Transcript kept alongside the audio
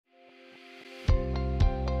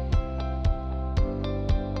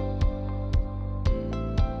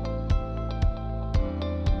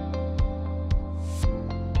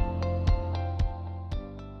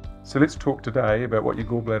So let's talk today about what your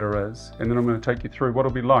gallbladder is, and then I'm going to take you through what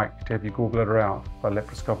it'll be like to have your gallbladder out by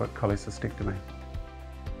laparoscopic cholecystectomy.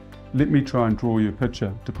 Let me try and draw you a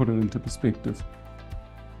picture to put it into perspective.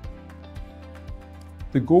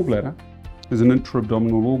 The gallbladder is an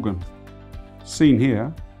intra-abdominal organ. Seen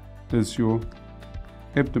here is your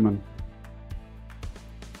abdomen.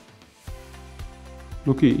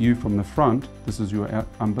 Looking at you from the front, this is your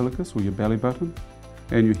umbilicus or your belly button,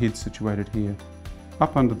 and your head situated here.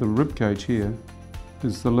 Up under the rib cage here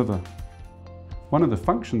is the liver. One of the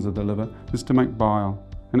functions of the liver is to make bile,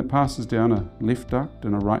 and it passes down a left duct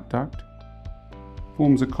and a right duct,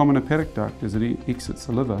 forms a common hepatic duct as it exits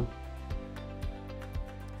the liver,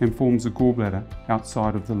 and forms a gallbladder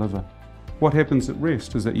outside of the liver. What happens at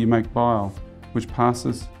rest is that you make bile, which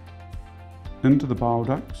passes into the bile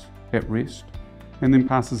ducts at rest, and then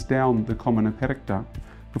passes down the common hepatic duct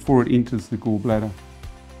before it enters the gallbladder.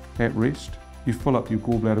 At rest, you fill up your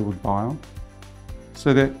gallbladder with bile,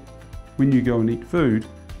 so that when you go and eat food,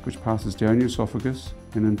 which passes down your esophagus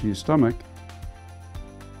and into your stomach,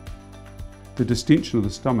 the distension of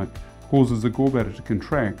the stomach causes the gallbladder to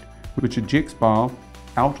contract, which ejects bile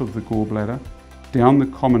out of the gallbladder, down the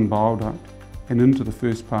common bile duct, and into the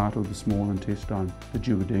first part of the small intestine, the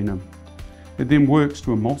duodenum. It then works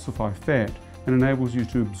to emulsify fat and enables you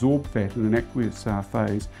to absorb fat in an aqueous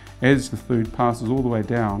phase as the food passes all the way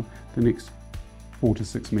down the next 4 to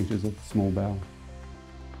 6 meters of the small bowel.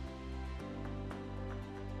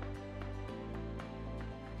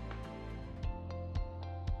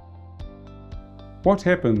 What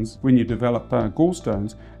happens when you develop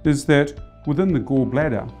gallstones is that within the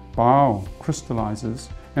gallbladder, bile crystallizes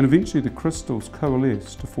and eventually the crystals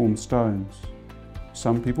coalesce to form stones.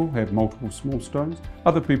 Some people have multiple small stones,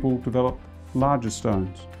 other people develop larger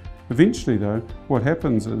stones. Eventually though, what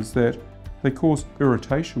happens is that they cause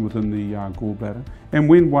irritation within the gallbladder, and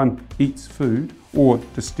when one eats food or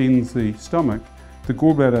distends the stomach, the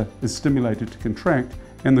gallbladder is stimulated to contract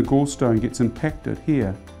and the gallstone gets impacted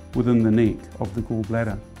here within the neck of the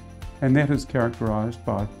gallbladder. And that is characterized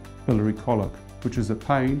by biliary colic, which is a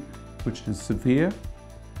pain which is severe,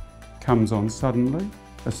 comes on suddenly,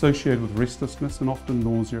 associated with restlessness and often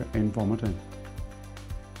nausea and vomiting.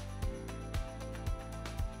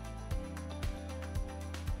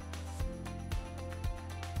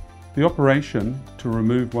 The operation to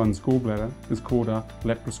remove one's gallbladder is called a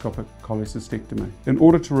laparoscopic cholecystectomy. In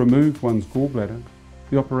order to remove one's gallbladder,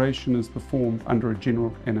 the operation is performed under a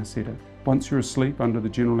general anaesthetic. Once you're asleep under the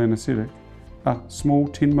general anaesthetic, a small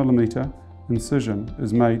 10mm incision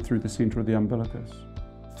is made through the centre of the umbilicus.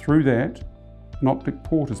 Through that, an optic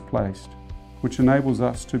port is placed, which enables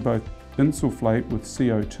us to both insufflate with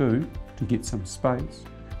CO2 to get some space,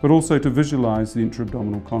 but also to visualise the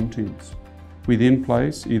intra-abdominal contents. We then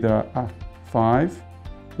place either a 5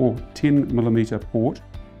 or 10mm port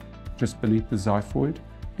just beneath the xiphoid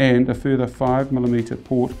and a further 5mm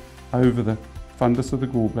port over the fundus of the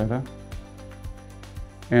gallbladder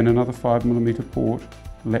and another 5mm port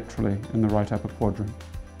laterally in the right upper quadrant.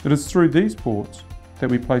 It is through these ports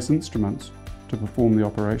that we place instruments to perform the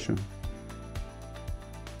operation.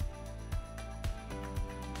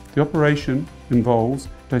 The operation involves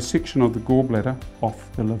dissection of the gallbladder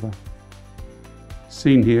off the liver.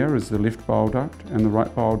 Seen here is the left bile duct and the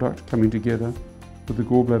right bile duct coming together with the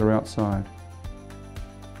gallbladder outside.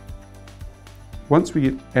 Once we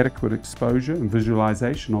get adequate exposure and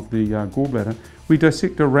visualization of the gallbladder, we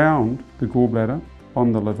dissect around the gallbladder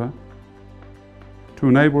on the liver to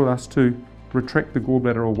enable us to retract the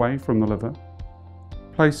gallbladder away from the liver,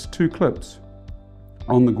 place 2 clips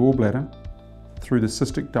on the gallbladder through the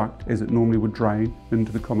cystic duct as it normally would drain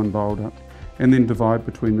into the common bile duct, and then divide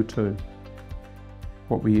between the two.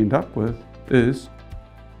 What we end up with is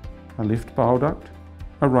a left bile duct,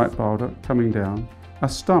 a right bile duct coming down, a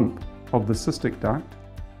stump of the cystic duct,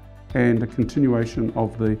 and a continuation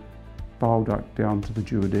of the bile duct down to the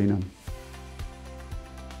duodenum.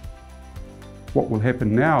 What will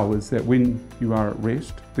happen now is that when you are at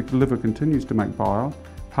rest, the liver continues to make bile,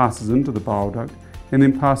 passes into the bile duct, and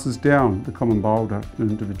then passes down the common bile duct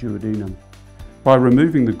into the duodenum. By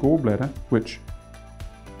removing the gallbladder, which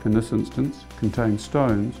in this instance contains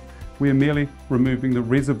stones, we are merely removing the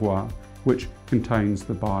reservoir which contains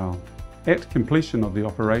the bile. At completion of the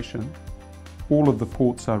operation, all of the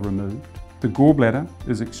ports are removed, the gallbladder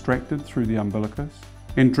is extracted through the umbilicus,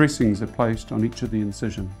 and dressings are placed on each of the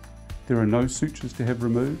incisions. There are no sutures to have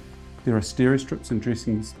removed. There are stereostrips and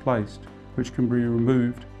dressings placed, which can be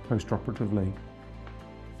removed post-operatively.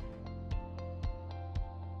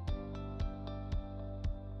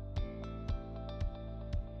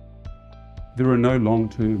 There are no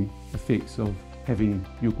long-term effects of having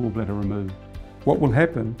your gallbladder removed. What will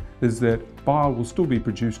happen is that bile will still be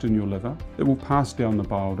produced in your liver, it will pass down the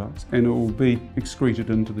bile ducts and it will be excreted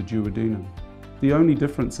into the duodenum. The only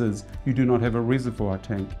difference is you do not have a reservoir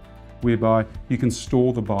tank whereby you can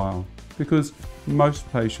store the bile, because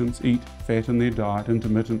most patients eat fat in their diet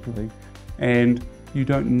intermittently and you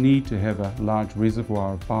don't need to have a large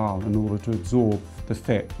reservoir of bile in order to absorb the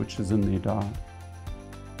fat which is in their diet.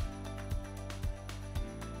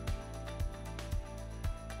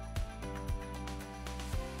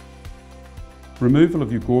 Removal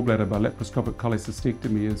of your gallbladder by laparoscopic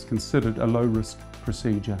cholecystectomy is considered a low-risk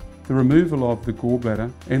procedure. The removal of the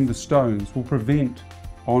gallbladder and the stones will prevent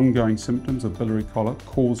ongoing symptoms of biliary colic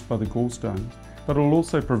caused by the gallstones, but it will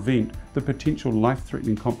also prevent the potential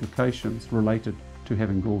life-threatening complications related to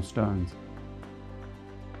having gallstones.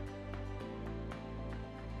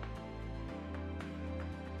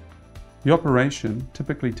 The operation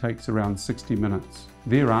typically takes around 60 minutes.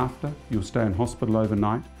 Thereafter, you'll stay in hospital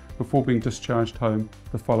overnight before being discharged home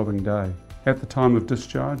the following day. At the time of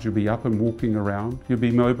discharge, you'll be up and walking around, you'll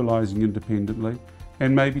be mobilising independently,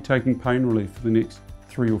 and maybe taking pain relief for the next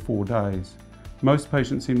 3 or 4 days. Most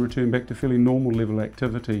patients then return back to fairly normal level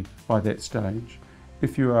activity by that stage.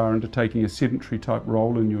 If you are undertaking a sedentary type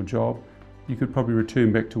role in your job, you could probably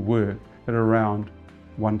return back to work at around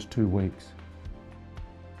 1 to 2 weeks.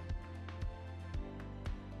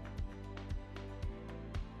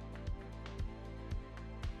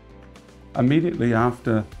 Immediately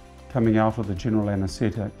after coming out of the general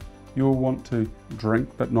anaesthetic, you'll want to drink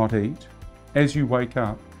but not eat. As you wake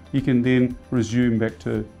up, you can then resume back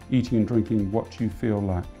to eating and drinking what you feel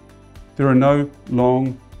like. There are no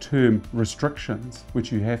long-term restrictions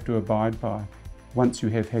which you have to abide by once you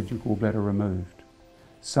have had your gallbladder removed.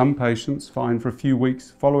 Some patients find for a few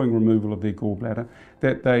weeks following removal of their gallbladder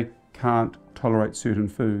that they can't tolerate certain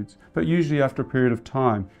foods, but usually after a period of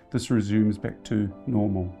time, this resumes back to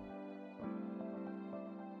normal.